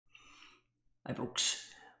Hi folks,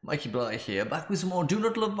 MikeyBlighe here, back with some more Do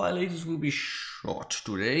Not Love Violators. Will be short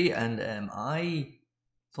today, and I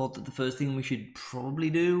thought that the first thing we should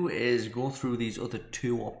probably do is go through these other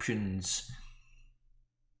two options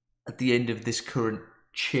at the end of this current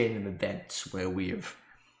chain of events where we have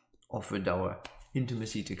offered our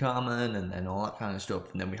intimacy to Carmen and then all that kind of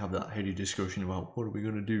stuff, and then we have that heady discussion about what are we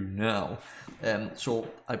going to do now. So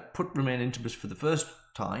I put Remain Intimate for the first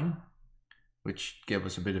time, which gave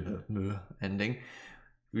us a bit of a meh ending.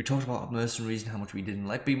 We talked about mercenaries and how much we didn't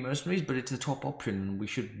like being mercenaries, but it's the top option. We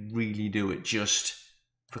should really do it just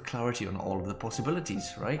for clarity on all of the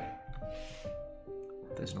possibilities, right?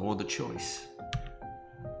 There's no other choice.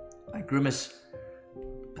 I grimace,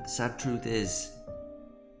 but the sad truth is,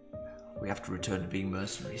 we have to return to being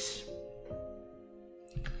mercenaries.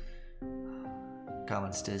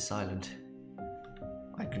 Carmen stays silent.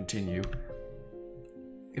 I continue.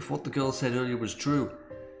 If what the girl said earlier was true,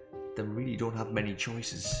 then we really don't have many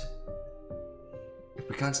choices. If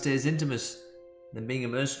we can't stay as intimate, then being a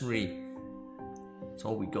mercenary, it's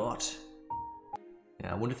all we got.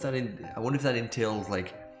 Yeah, I wonder if that entails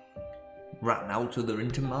like ratting out other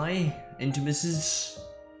intimacies.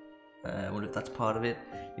 I wonder if that's part of it.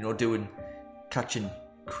 You know, catching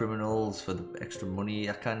criminals for the extra money,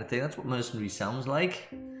 that kind of thing. That's what mercenary sounds like.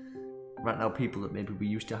 Ratting out people that maybe we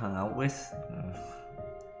used to hang out with.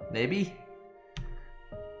 Maybe?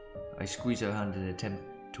 I squeeze her hand in an attempt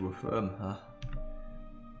to affirm her.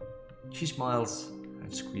 She smiles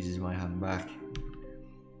and squeezes my hand back.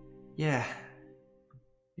 Yeah,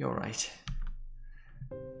 you're right.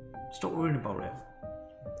 Stop worrying about it.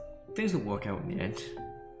 Things will work out in the end.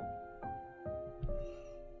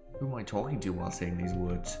 Who am I talking to while saying these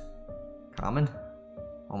words? Carmen?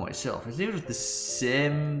 Or myself? Is it the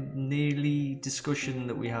same nearly discussion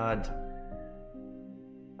that we had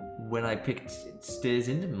when I picked Stays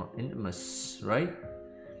Intimus, right?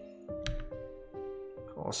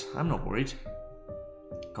 Of course, I'm not worried.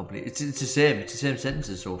 It's the same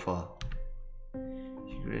sentences so far.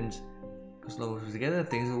 She grins. As long as we're together,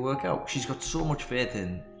 things will work out. She's got so much faith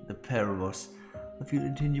in the pair of us. I feel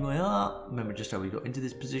it tinge in my heart. Remember just how we got into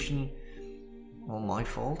this position. All my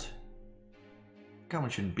fault. Carmen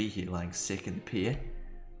shouldn't be here lying sick in the pier.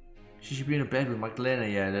 She should be in a bed with Magdalena.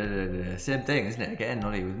 Yeah, same thing, isn't it? Again,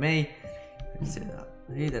 not here with me. Say that.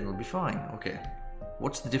 Hey, then it'll be fine. Okay.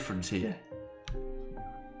 What's the difference here?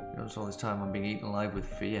 You notice all this time I'm being eaten alive with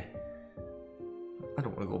fear. I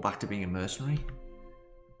don't want to go back to being a mercenary.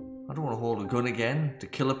 I don't want to hold a gun again, to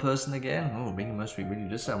kill a person again. Oh, being a mercenary really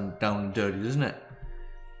does sound down and dirty, doesn't it?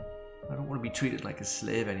 I don't want to be treated like a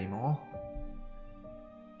slave anymore.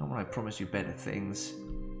 Not when I promised you better things.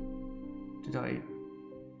 Did I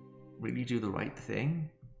really do the right thing?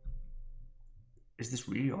 Is this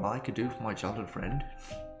really all I could do for my childhood friend?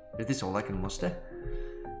 Is this all I can muster?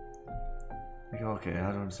 Like, okay,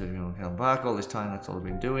 I don't say I'm come back all this time. That's all I've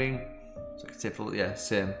been doing. So I can say, full, yeah,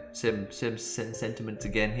 same sentiments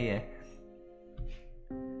again here.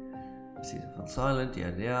 See, I felt silent.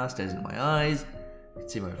 Yeah, stares into my eyes. I can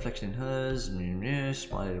see my reflection in hers.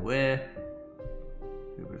 Smile it away.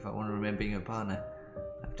 But if I want to remain being her partner,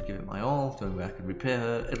 I have to give it my all. The only way I can repay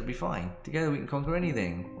her, it'll be fine. Together we can conquer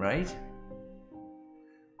anything, right?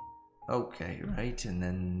 Okay, right, and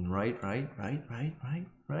then right,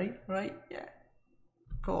 yeah.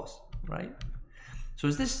 Of course, right? So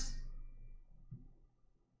is this...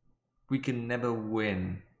 We can never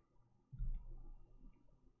win.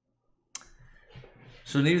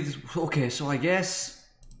 So neither this... Okay, so I guess...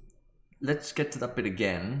 Let's get to that bit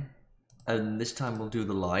again. And this time we'll do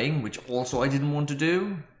the lying, which also I didn't want to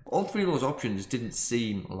do. All three of those options didn't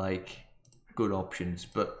seem like good options,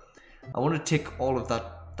 but I want to tick all of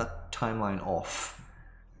that timeline off.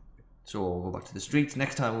 So we'll go back to the streets.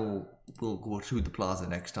 Next time we'll go to the plaza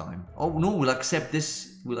next time. Oh no, we'll accept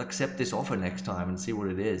this offer next time and see what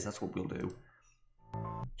it is. That's what we'll do.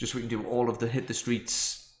 Just so we can do all of the hit the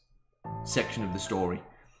streets section of the story.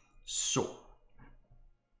 So,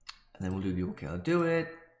 and then we'll do the okay, I'll do it.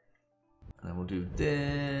 And then we'll do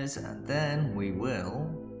this, and then we will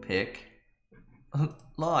pick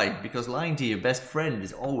lie, because lying to your best friend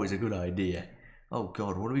is always a good idea. Oh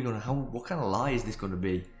god, what are we gonna, what kind of lie is this gonna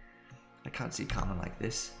be? I can't see Carmen like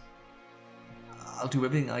this. I'll do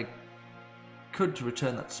everything I could to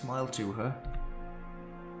return that smile to her.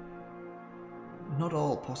 Not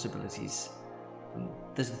all possibilities.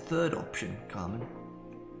 There's a third option, Carmen.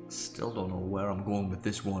 Still don't know where I'm going with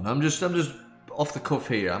this one. I'm just off the cuff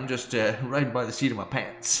here. I'm just riding by the seat of my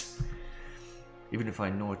pants. Even if I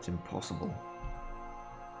know it's impossible.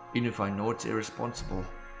 Even if I know it's irresponsible.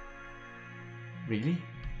 Really?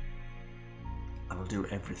 I will do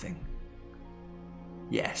everything.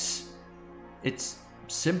 Yes. It's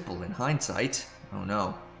simple in hindsight. Oh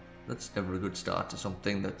no. That's never a good start to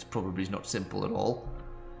something that's probably not simple at all.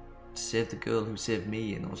 To save the girl who saved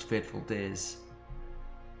me in those fateful days.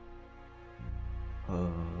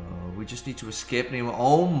 We just need to escape now.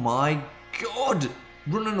 Oh my god!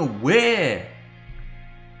 Running away!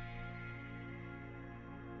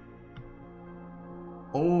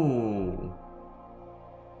 Oh.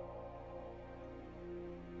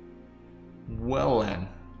 Well then.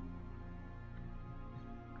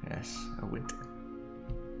 Yes, I went.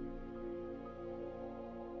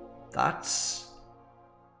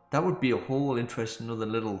 That would be a whole interesting other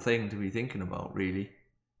little thing to be thinking about, really.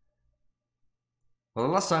 Well,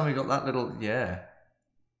 the last time we got that little, yeah.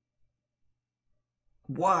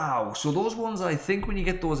 Wow, so those ones, I think when you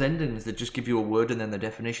get those endings that just give you a word and then the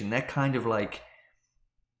definition, they're kind of like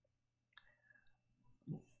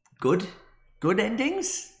good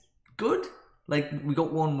endings? Good? Like, we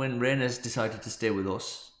got one when Rhaenyra's decided to stay with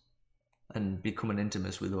us and becoming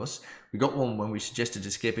intimate with us. We got one when we suggested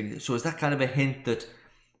escaping. So is that kind of a hint that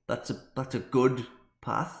that's a good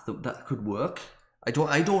path that could work? I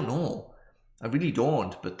don't know. I really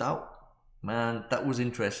don't, but that was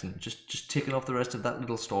interesting. Just taking off the rest of that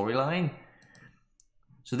little storyline.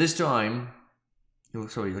 So this time, you'll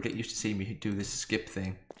get used to seeing me do this skip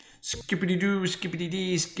thing. Skippity doo, skippity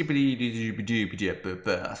dee, skippity dee dee dee.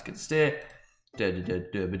 Ask it to stay.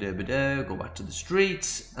 Go back to the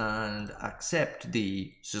streets and accept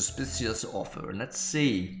the suspicious offer. And let's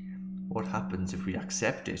see what happens if we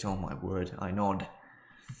accept it. Oh my word, I nod.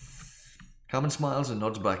 Carmen smiles and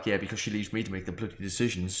nods back, yeah, because she leaves me to make the bloody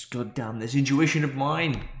decisions. God damn this intuition of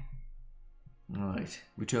mine. Right,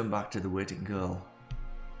 we turn back to the waiting girl.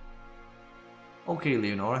 Okay,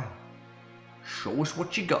 Leonora. Show us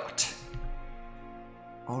what you got.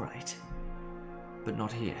 Alright. But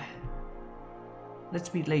not here.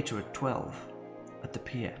 Let's meet later at 12. At the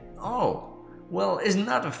pier. Oh, well, isn't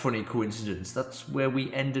that a funny coincidence? That's where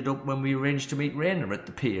we ended up when we arranged to meet Rhaenyra at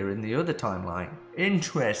the pier in the other timeline.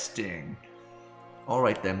 Interesting.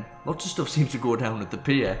 Alright then. Lots of stuff seems to go down at the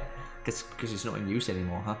pier. Guess because it's not in use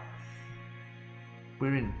anymore, huh?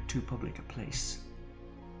 We're in too public a place.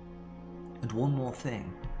 And one more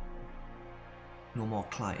thing. No more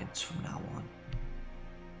clients from now on.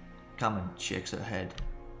 Carmen shakes her head.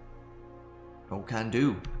 No can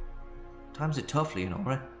do. Times are tough,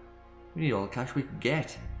 Leonora. We need all the cash we can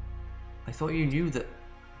get. I thought you knew that...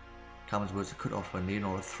 Carmen's words are cut off when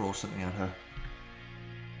Leonora throws something at her.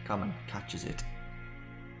 Carmen catches it.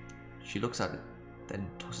 She looks at it, then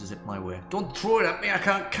tosses it my way. Don't throw it at me, I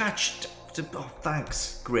can't catch it. Oh,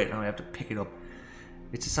 thanks. Great, now I have to pick it up.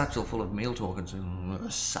 It's a satchel full of meal tokens.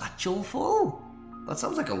 A satchel full? That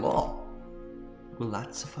sounds like a lot. Will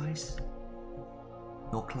that suffice?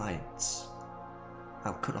 No clients.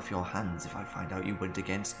 I'll cut off your hands if I find out you went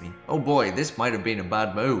against me. Oh boy, this might have been a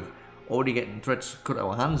bad move. Already getting threats to cut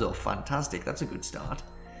our hands off. Fantastic, that's a good start.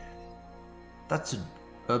 That's an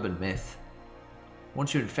urban myth.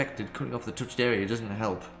 Once you're infected, cutting off the touched area doesn't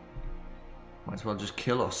help. Might as well just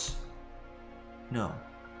kill us. No.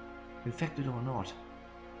 Infected or not,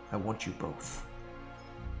 I want you both.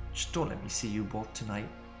 Just don't let me see you both tonight,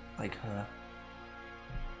 like her.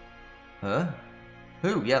 Her?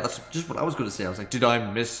 Who? Yeah, that's just what I was going to say. I was like, did I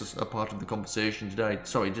miss a part of the conversation? Did I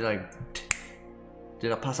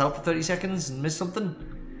pass out for 30 seconds and miss something?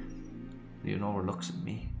 Leonora looks at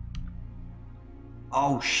me.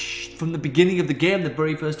 Oh, from the beginning of the game, the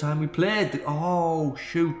very first time we played. Oh,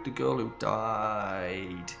 shoot, the girl who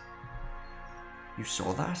died. You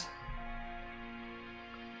saw that?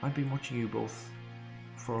 I've been watching you both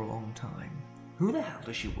for a long time. Who the hell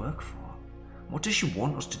does she work for? What does she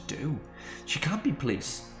want us to do? She can't be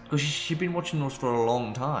police, because she's been watching us for a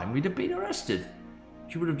long time. We'd have been arrested.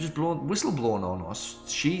 She would have just whistle blown on us.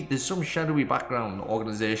 There's some shadowy background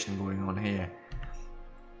organisation going on here.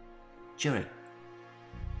 Jerry,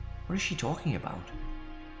 what is she talking about?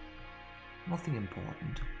 Nothing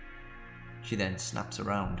important. She then snaps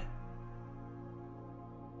around.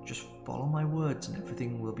 Just follow my words and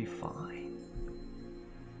everything will be fine.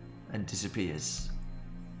 And disappears.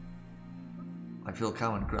 I feel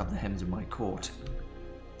Carmen grab the hems of my coat.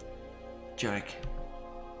 Jarek.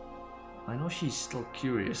 I know she's still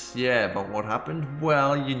curious. Yeah, about what happened?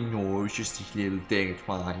 Well, you know, it's just a little thing. It's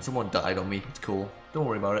fine. Someone died on me. It's cool. Don't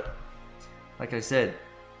worry about it. Like I said,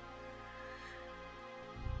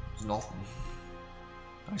 it's nothing.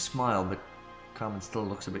 I smile, but Carmen still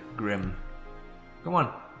looks a bit grim. Come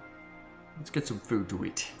on. Let's get some food to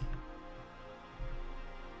eat.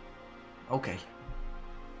 Okay.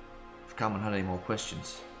 If Carmen had any more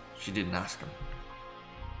questions, she didn't ask them.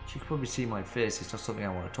 She could probably see my face, it's not something I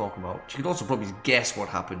want to talk about. She could also probably guess what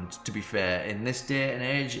happened, to be fair. In this day and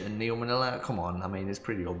age, in Neo Manila, come on, I mean, it's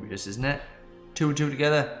pretty obvious, isn't it? 2 and 2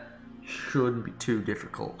 together shouldn't be too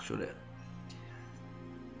difficult, should it?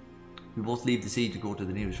 We both leave the sea to go to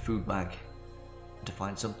the nearest food bank and to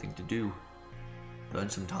find something to do. Burn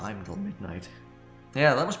some time until midnight.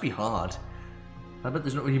 Yeah, that must be hard. I bet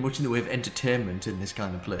there's not really much in the way of entertainment in this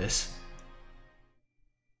kind of place.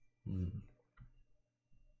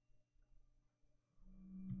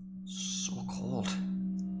 So cold.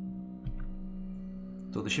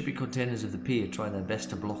 Though the shipping containers of the pier try their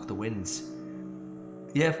best to block the winds,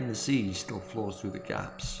 the air from the sea still flows through the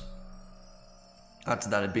gaps. Add to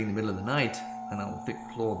that it being the middle of the night, and our thick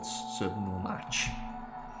clothes serve no match.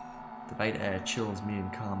 The night air chills me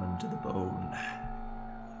and Carmen to the bone.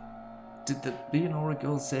 Did the Leonora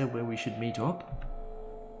girl say where we should meet up?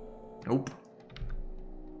 Nope.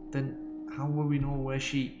 Then how will we know where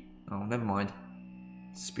she... Oh, never mind.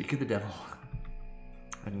 Speak of the devil.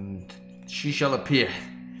 And she shall appear.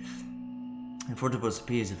 In front of us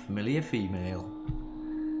appears a familiar female.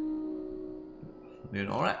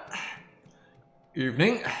 Leonora.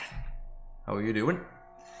 Evening. How are you doing?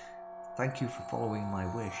 Thank you for following my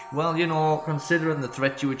wish. Well, you know, considering the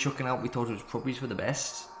threat you were chucking out, we thought it was probably for the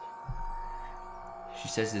best. She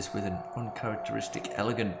says this with an uncharacteristic,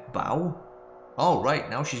 elegant bow. Oh, right,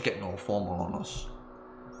 now she's getting all formal on us.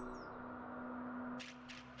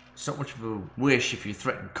 It's not much of a wish if you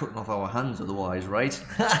threaten cutting off our hands otherwise, right?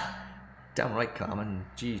 Ha! Damn right, Carmen.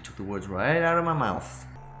 Gee, you took the words right out of my mouth.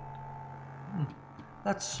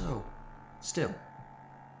 That's so. Still.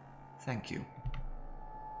 Thank you.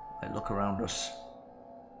 I look around us.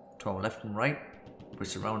 To our left and right, we're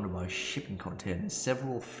surrounded by shipping containers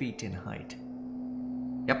several feet in height.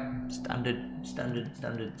 Yep, standard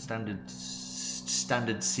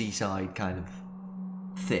seaside kind of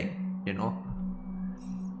thing, you know?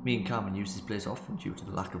 Me and Carmen use this place often due to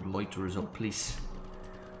the lack of loiterers or police.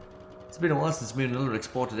 It's been a while since me and Lilla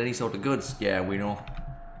exported any sort of goods. Yeah, we know.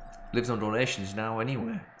 Lives on donations now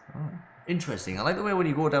anyway. Oh, interesting. I like the way when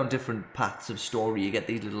you go down different paths of story, you get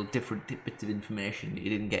these little different tidbits of information that you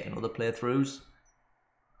didn't get in other playthroughs.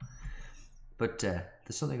 But there's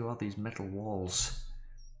something about these metal walls.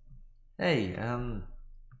 Hey,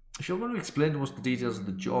 if you're going to explain to us the details of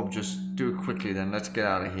the job, just do it quickly then. Let's get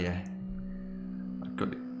out of here. I've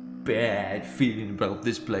got a bad feeling about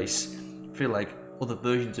this place. I feel like other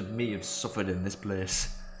versions of me have suffered in this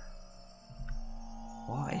place.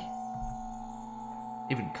 Why?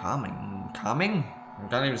 Even Carmen? I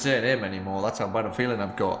can't even say her name anymore. That's how bad a feeling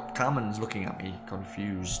I've got. Carmen's looking at me,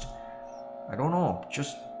 confused. I don't know,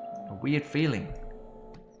 just a weird feeling.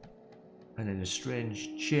 And in a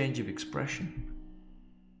strange change of expression.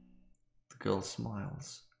 The girl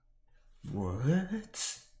smiles.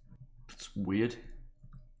 What? That's weird.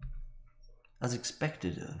 As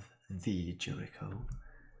expected of the Jericho.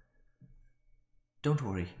 Don't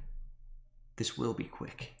worry. This will be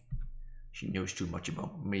quick. She knows too much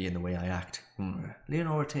about me and the way I act.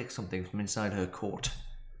 Leonora takes something from inside her coat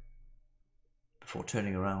before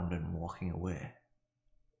turning around and walking away.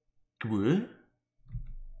 What?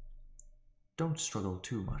 Don't struggle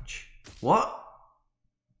too much. What?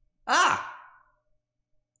 Ah!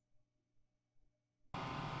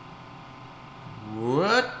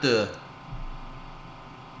 What the?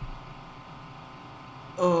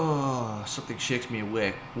 Oh, something shakes me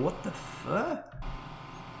awake. What the fuck?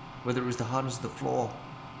 Whether it was the hardness of the floor,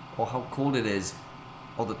 or how cold it is,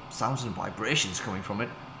 or the sounds and vibrations coming from it,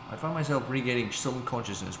 I found myself regaining some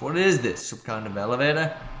consciousness. What is this? Some kind of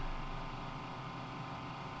elevator?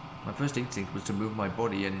 My first instinct was to move my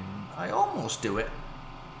body, and I almost do it,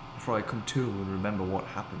 before I come to and remember what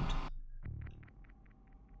happened.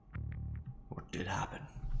 What did happen?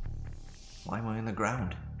 Why am I on the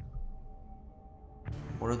ground?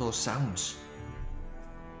 What are those sounds?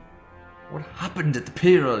 What happened at the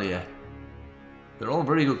pier earlier? They're all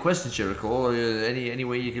very good questions, Jericho. Any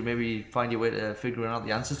way you could maybe find your way to figuring out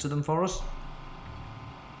the answers to them for us?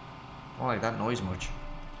 I don't like that noise much.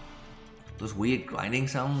 Those weird grinding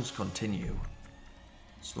sounds continue.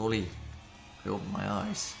 Slowly, I open my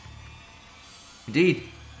eyes. Indeed,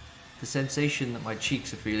 the sensation that my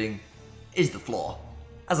cheeks are feeling is the floor,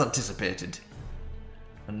 as anticipated.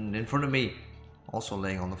 And in front of me, also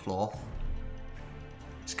laying on the floor,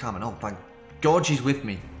 it's Carmen. Oh, thank God she's with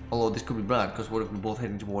me. Although this could be bad, because what if we're both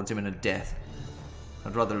heading towards imminent death?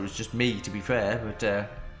 I'd rather it was just me, to be fair, but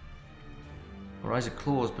her eyes are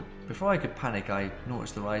closed, but before I could panic, I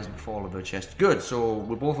noticed the rise and fall of her chest. Good, so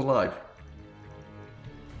we're both alive.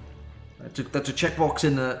 That's a checkbox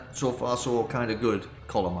in the so far so kind of good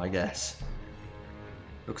column, I guess.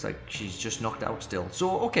 Looks like she's just knocked out still.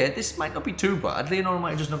 So, okay, this might not be too bad. Leonora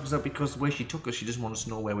might have just knocked us out because the way she took us, she doesn't want us to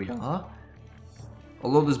know where we are.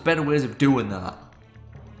 Although there's better ways of doing that,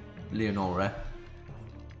 Leonora.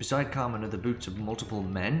 Beside Carmen are the boots of multiple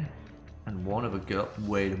men and one of a girl.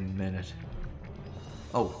 Wait a minute.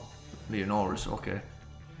 Oh, Leonora's, okay.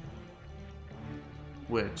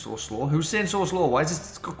 Wait, so slow? Who's saying so slow? Why is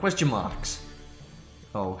this got question marks?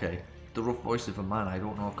 Oh, okay. The rough voice of a man I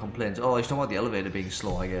don't know complains. Oh, he's talking about the elevator being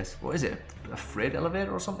slow, I guess. What is it? A freight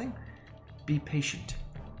elevator or something? Be patient.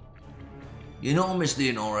 You know, Miss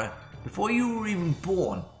Leonora, before you were even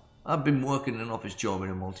born, I've been working an office job in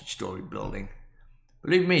a multi-story building.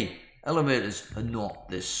 Believe me, elevators are not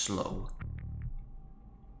this slow.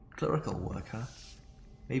 Clerical work, huh?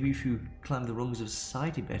 Maybe if you climbed the rungs of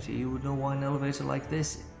society better, you would know why an elevator like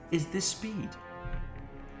this is this speed.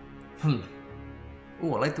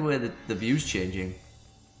 Oh, I like the way that the view's changing.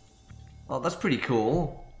 Oh, that's pretty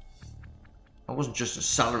cool. I wasn't just a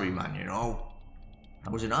salary man, you know. I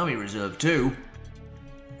was in Army Reserve too.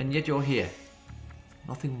 And yet you're here.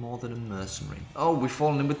 Nothing more than a mercenary. Oh, we've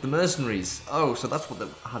fallen in with the mercenaries. Oh, so that's what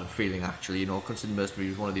I had a feeling actually, you know, considering mercenary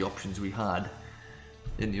was one of the options we had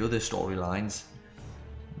in the other storylines.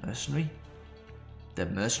 Mercenary? They're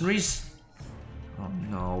mercenaries? Oh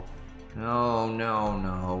no. No, no,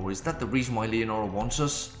 no. Is that the reason why Leonora wants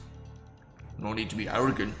us? No need to be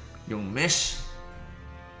arrogant, young miss.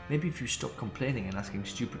 Maybe if you stop complaining and asking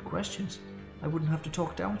stupid questions, I wouldn't have to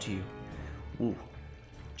talk down to you. Ooh.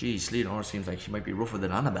 Geez, Leonora seems like she might be rougher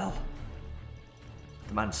than Annabelle.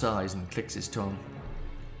 The man sighs and clicks his tongue.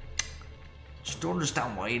 Just don't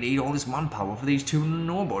understand why you need all this manpower for these two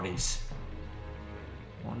nobodies.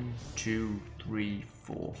 1, 2, 3,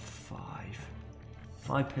 4, 5.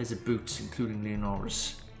 5 pairs of boots, including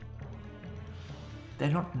Leonora's. They're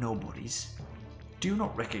not nobodies. Do you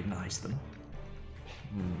not recognize them?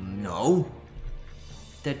 No.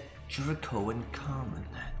 They're Jericho and Carmen.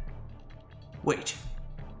 Wait.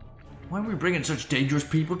 Why are we bringing such dangerous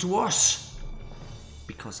people to us?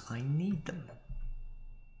 Because I need them.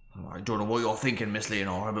 I don't know what you're thinking, Miss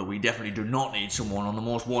Leonora, but we definitely do not need someone on the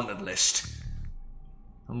most wanted list.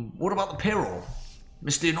 And what about the payroll?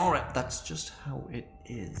 Miss Leonora, that's just how it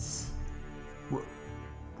is.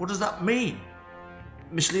 What does that mean?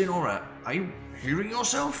 Miss Leonora, are you hearing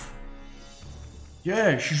yourself?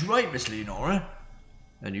 Yeah, she's right, Miss Leonora.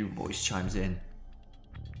 A new voice chimes in.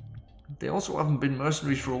 They also haven't been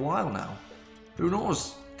mercenaries for a while now. Who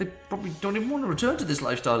knows? They probably don't even want to return to this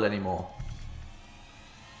lifestyle anymore.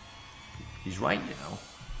 He's right, you know.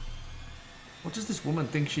 What does this woman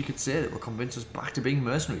think she could say that will convince us back to being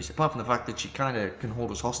mercenaries, apart from the fact that she kind of can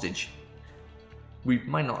hold us hostage? We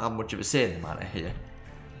might not have much of a say in the matter here.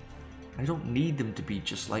 I don't need them to be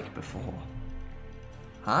just like before.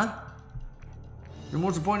 Huh? Then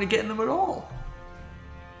what's the point of getting them at all?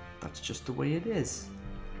 That's just the way it is.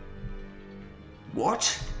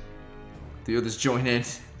 What? The others join in.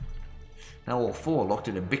 Now all 4 locked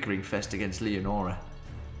in a bickering fest against Leonora.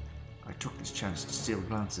 I took this chance to steal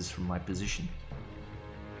glances from my position.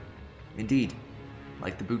 Indeed,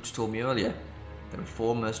 like the boots told me earlier, there are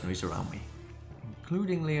 4 mercenaries around me,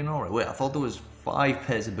 including Leonora. Wait, I thought there was 5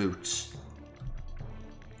 pairs of boots.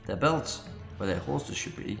 Their belts, where their holsters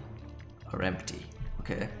should be, are empty.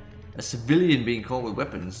 Okay. A civilian being caught with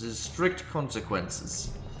weapons has strict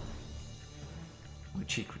consequences. My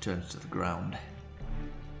cheek returns to the ground,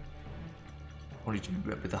 only to be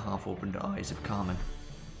met with the half-opened eyes of Carmen.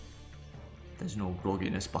 There's no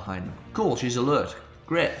grogginess behind them. Cool, she's alert.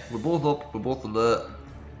 Great, we're both up, we're both alert.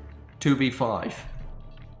 2v5.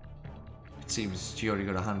 It seems she already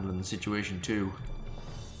got a handle on the situation too.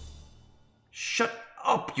 Shut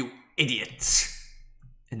up, you idiots!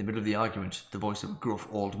 In the middle of the argument, the voice of a gruff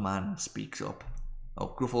old man speaks up.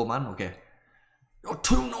 Oh, gruff old man? Okay. You're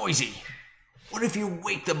too noisy! What if you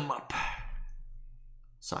wake them up?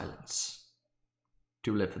 Silence.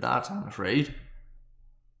 Too late for that, I'm afraid.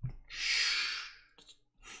 Shh.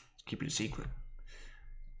 Keep it a secret.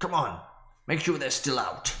 Come on, make sure they're still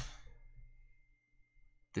out.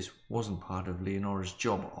 This wasn't part of Leonora's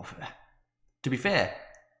job offer. To be fair,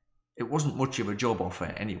 it wasn't much of a job offer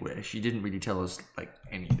anyway. She didn't really tell us, like,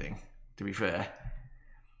 anything, to be fair.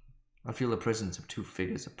 I feel the presence of 2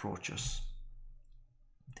 figures approach us.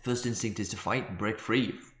 The first instinct is to fight and break free,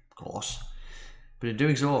 of course. But in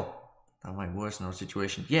doing so, that might worsen our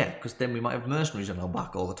situation. Yeah, because then we might have mercenaries on our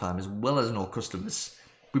back all the time, as well as no customers.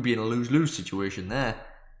 We'd be in a lose-lose situation there.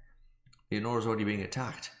 Leonora's already being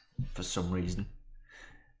attacked, for some reason.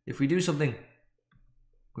 If we do something,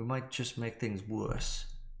 we might just make things worse.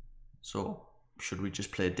 So, should we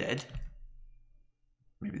just play dead?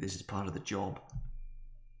 Maybe this is part of the job.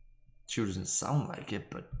 Sure doesn't sound like it,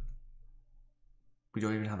 but we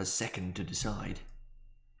don't even have a second to decide.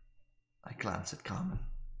 I glance at Carmen.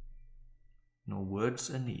 No words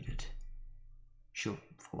are needed. She'll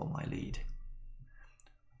follow my lead.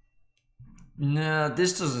 Nah,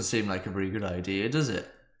 this doesn't seem like a very good idea, does it?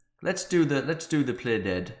 Let's do the play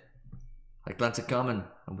dead. I glance at Carmen,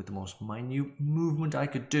 and with the most minute movement I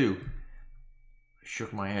could do, I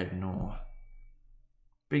shook my head no.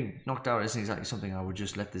 Being knocked out isn't exactly something I would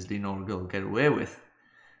just let this Leonora girl get away with,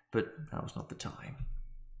 but that was not the time.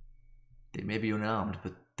 They may be unarmed,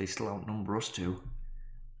 but they still outnumber us two.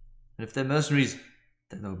 And if they're mercenaries,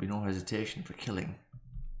 then there will be no hesitation for killing.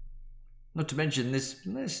 Not to mention, this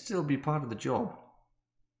may still be part of the job.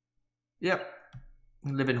 Yep,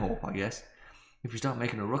 live in hope, I guess. If we start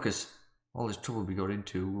making a ruckus, all this trouble we got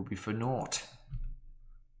into will be for naught.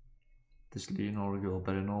 This Leonora girl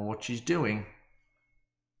better know what she's doing.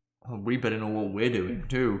 And we better know what we're doing,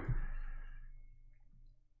 too.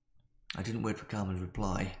 I didn't wait for Carmen's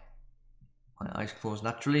reply. My eyes closed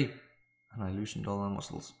naturally, and I loosened all my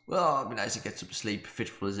muscles. Well, it'd be nice to get some sleep,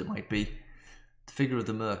 fitful as it might be. The figure of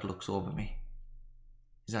the merc looks over me.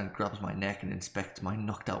 His hand grabs my neck and inspects my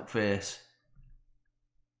knocked out face.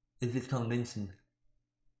 Is this convincing?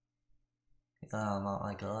 Not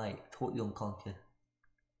like I totally unconscious.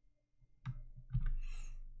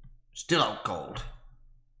 Still out cold.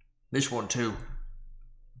 This one too.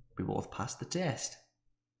 We both passed the test.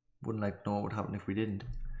 Wouldn't like to know what would happen if we didn't.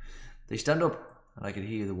 They stand up, and I could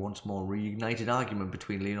hear the once more reignited argument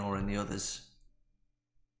between Leonora and the others.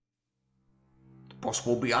 The boss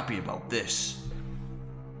won't be happy about this.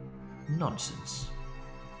 Nonsense.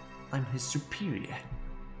 I'm his superior.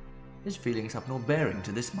 His feelings have no bearing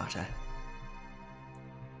to this matter.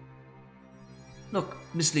 Look,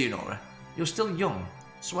 Miss Leonora, you're still young,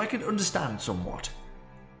 so I can understand somewhat.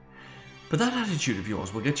 But that attitude of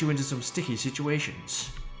yours will get you into some sticky situations.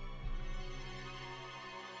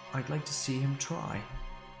 I'd like to see him try.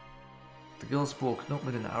 The girl spoke not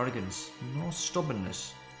with an arrogance, nor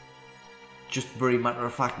stubbornness. Just very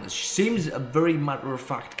matter-of-factness. She seems a very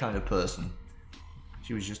matter-of-fact kind of person.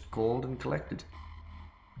 She was just cold and collected.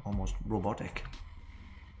 Almost robotic.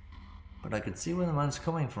 But I could see where the man's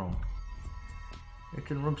coming from. It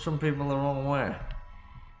can rub some people the wrong way.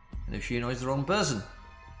 And if she annoys the wrong person,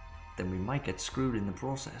 then we might get screwed in the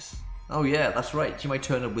process. Oh yeah, that's right. She might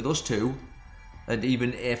turn up with us too. And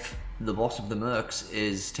even if the boss of the Mercs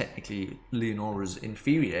is technically Leonora's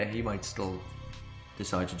inferior, he might still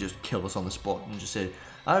decide to just kill us on the spot and just say,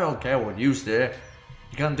 I don't care what you say.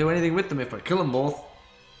 You can't do anything with them if I kill them both.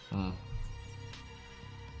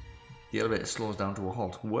 The elevator slows down to a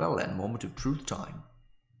halt. Well then, moment of truth time.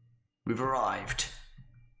 We've arrived.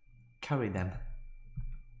 Carry them.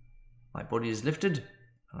 My body is lifted,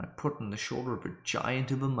 and I put on the shoulder of a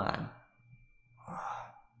giant of a man.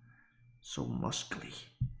 So muscly.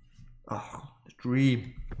 Oh, the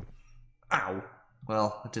dream. Ow.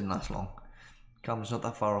 Well, that didn't last long. Carmen's not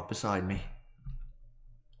that far off beside me.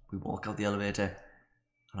 We walk out the elevator,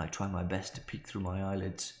 and I try my best to peek through my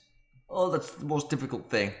eyelids. Oh, that's the most difficult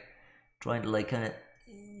thing. Trying to like kind of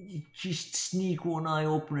just sneak one eye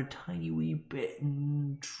open a tiny wee bit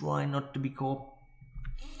and try not to be caught.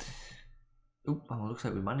 Oh, well, looks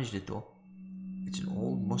like we managed it though. It's an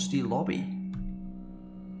old musty lobby.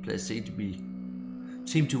 Place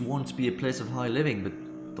seemed to once be a place of high living, but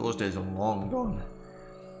those days are long gone.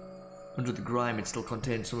 Under the grime, it still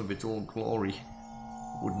contains some of its old glory.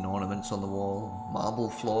 Wooden ornaments on the wall, marble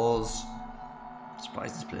floors. I'm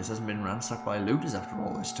surprised this place hasn't been ransacked by looters after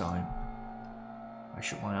all this time. I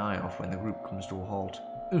shut my eye off when the group comes to a halt.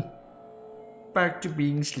 Back to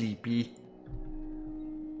being sleepy.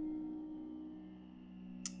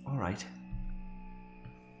 Alright.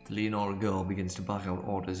 The Leonora girl begins to bark out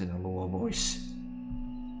orders in a lower voice.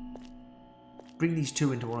 Bring these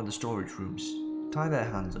two into one of the storage rooms. Tie their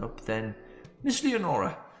hands up, then... Miss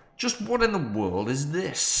Leonora, just what in the world is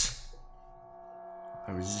this?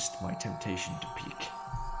 I resist my temptation to peek.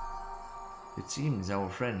 It seems our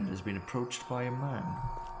friend has been approached by a man.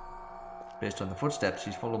 Based on the footsteps,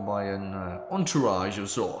 he's followed by an entourage of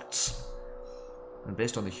sorts. And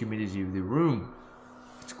based on the humidity of the room,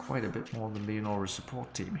 it's quite a bit more than Leonora's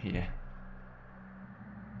support team here.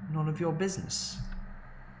 None of your business.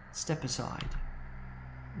 Step aside.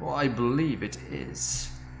 Well, I believe it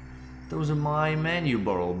is. Those are my men you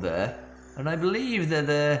borrowed there, and I believe they're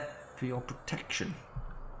there for your protection.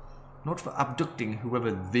 Not for abducting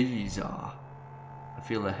whoever these are. I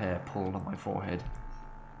feel the hair pulled on my forehead.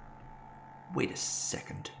 Wait a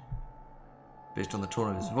second. Based on the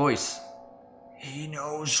tone of his voice, he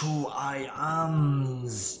knows who I am.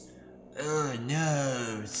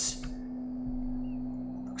 Knows.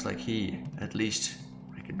 Looks like he, at least,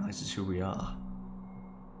 recognizes who we are.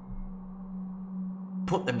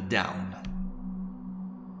 Put them down.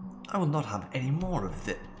 I will not have any more of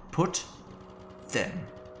them. Put them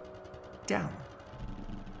down.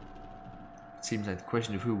 It seems like the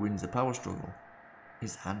question of who wins the power struggle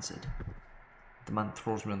is answered. The man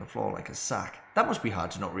throws me on the floor like a sack. That must be hard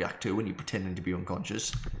to not react to when you're pretending to be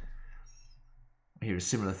unconscious. I hear a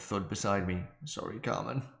similar thud beside me. Sorry,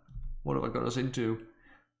 Carmen. What have I got us into?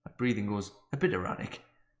 My breathing goes a bit erratic.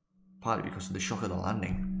 Partly because of the shock of the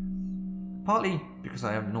landing. Partly because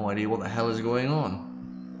I have no idea what the hell is going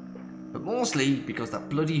on. But mostly because that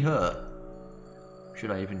bloody hurt. Should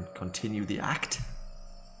I even continue the act?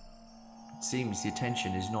 It seems the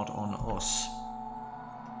attention is not on us.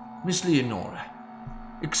 Miss Leonora,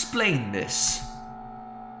 explain this.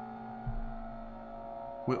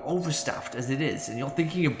 We're overstaffed as it is, and you're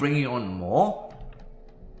thinking of bringing on more?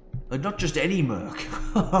 And not just any merc.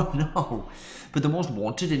 Oh no, but the most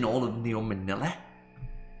wanted in all of Neo Manila.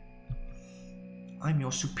 I'm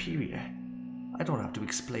your superior. I don't have to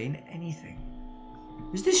explain anything.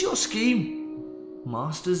 Is this your scheme?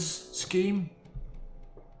 Master's scheme?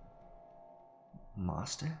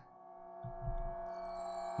 Master?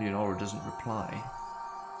 Leonora doesn't reply,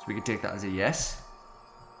 so we can take that as a yes.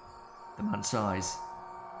 The man sighs,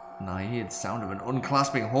 and I hear the sound of an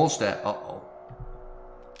unclasping holster. Uh-oh.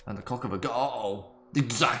 And the cock of a gun. Uh-oh.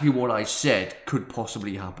 Exactly what I said could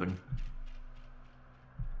possibly happen.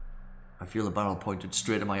 I feel the barrel pointed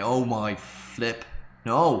straight at my... Oh my flip.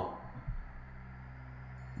 No.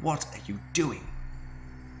 What are you doing?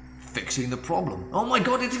 Fixing the problem. Oh my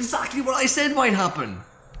god, it's exactly what I said might happen.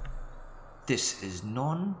 This is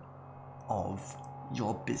none of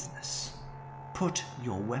your business. Put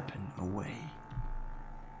your weapon away.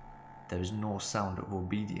 There is no sound of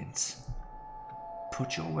obedience.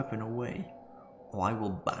 Put your weapon away, or I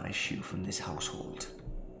will banish you from this household.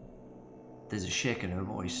 There's a shake in her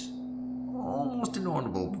voice. Almost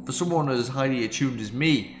inaudible, but for someone as highly attuned as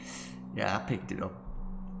me, yeah, I picked it up.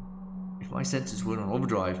 If my senses weren't on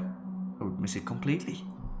overdrive, I would miss it completely.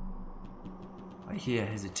 I hear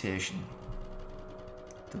hesitation.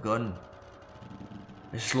 The gun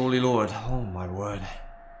is slowly lowered. Oh my word.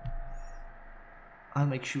 I'll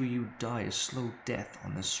make sure you die a slow death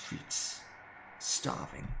on the streets.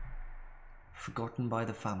 Starving. Forgotten by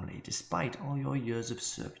the family despite all your years of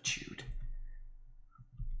servitude.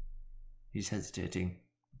 He's hesitating,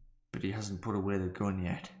 but he hasn't put away the gun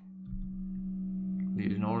yet.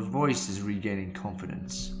 Leonora's voice is regaining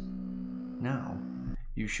confidence. Now,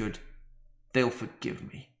 you should... They'll forgive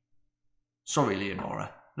me. Sorry,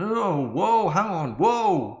 Leonora. No, whoa, hang on,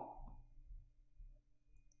 whoa!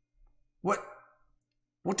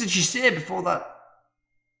 What did she say before that?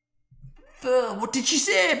 What did she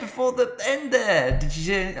say before the end there? Did she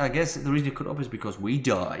say... I guess the reason it cut off is because we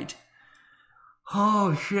died.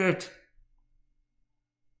 Oh, shit.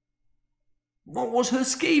 What was her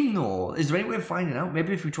scheme, though? Is there any way of finding out?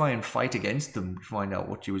 Maybe if we try and fight against them, we find out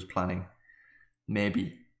what she was planning.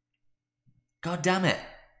 Maybe. God damn it.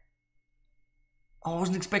 I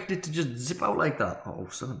wasn't expecting it to just zip out like that. Oh,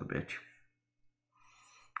 son of a bitch.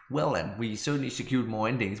 Well then, we certainly secured more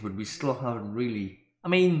endings, but we still haven't really... I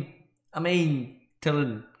mean,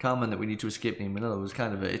 telling Carmen that we need to escape New Manila was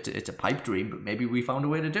kind of it's a pipe dream, but maybe we found a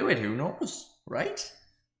way to do it. Who knows, right?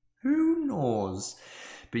 Who knows?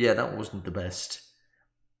 But yeah, that wasn't the best.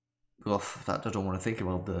 Ugh, I don't want to think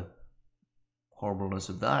about the horribleness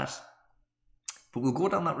of that. But we'll go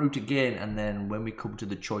down that route again, and then when we come to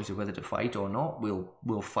the choice of whether to fight or not,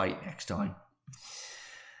 we'll fight next time.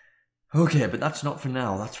 Okay, but that's not for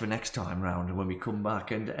now. That's for next time round when we come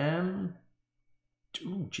back. And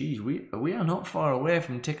oh, geez, we are not far away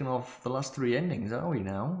from ticking off the last 3 endings, are we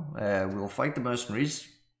now? We'll fight the mercenaries,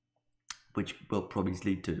 which will probably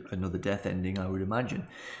lead to another death ending, I would imagine.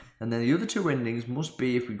 And then the other 2 endings must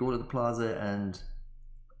be if we go to the plaza and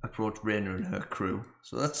approach Raina and her crew.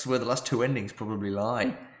 So that's where the last 2 endings probably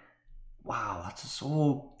lie. Wow, that's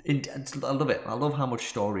so intense. I love it. I love how much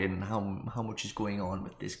story and how much is going on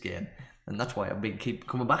with this game. And that's why I've been keep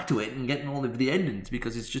coming back to it and getting all of the endings,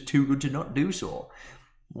 because it's just too good to not do so.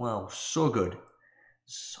 Wow, so good.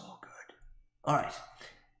 So good. Alright.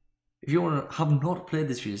 If you have not played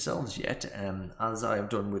this for yourselves yet, as I have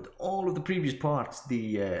done with all of the previous parts,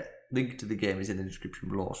 the link to the game is in the description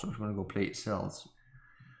below. So if you want to go play it yourselves,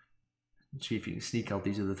 see if you can sneak out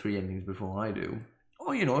these other 3 endings before I do.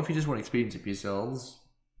 Or, you know, if you just want to experience it for yourselves,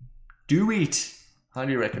 do it.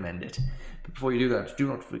 Highly recommend it. But before you do that, do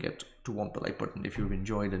not forget to want the like button if you've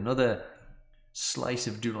enjoyed another slice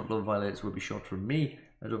of Do Not Love Violators will be shot from me.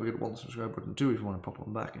 And don't forget to want the subscribe button too if you want to pop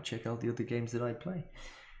on back and check out the other games that I play.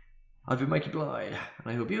 I've been MikeyBlighe, and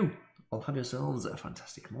I hope you all have yourselves a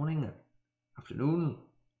fantastic morning, afternoon,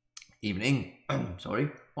 evening, sorry,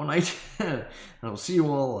 or night, and I'll see you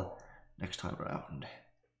all next time around.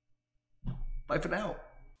 Bye for now.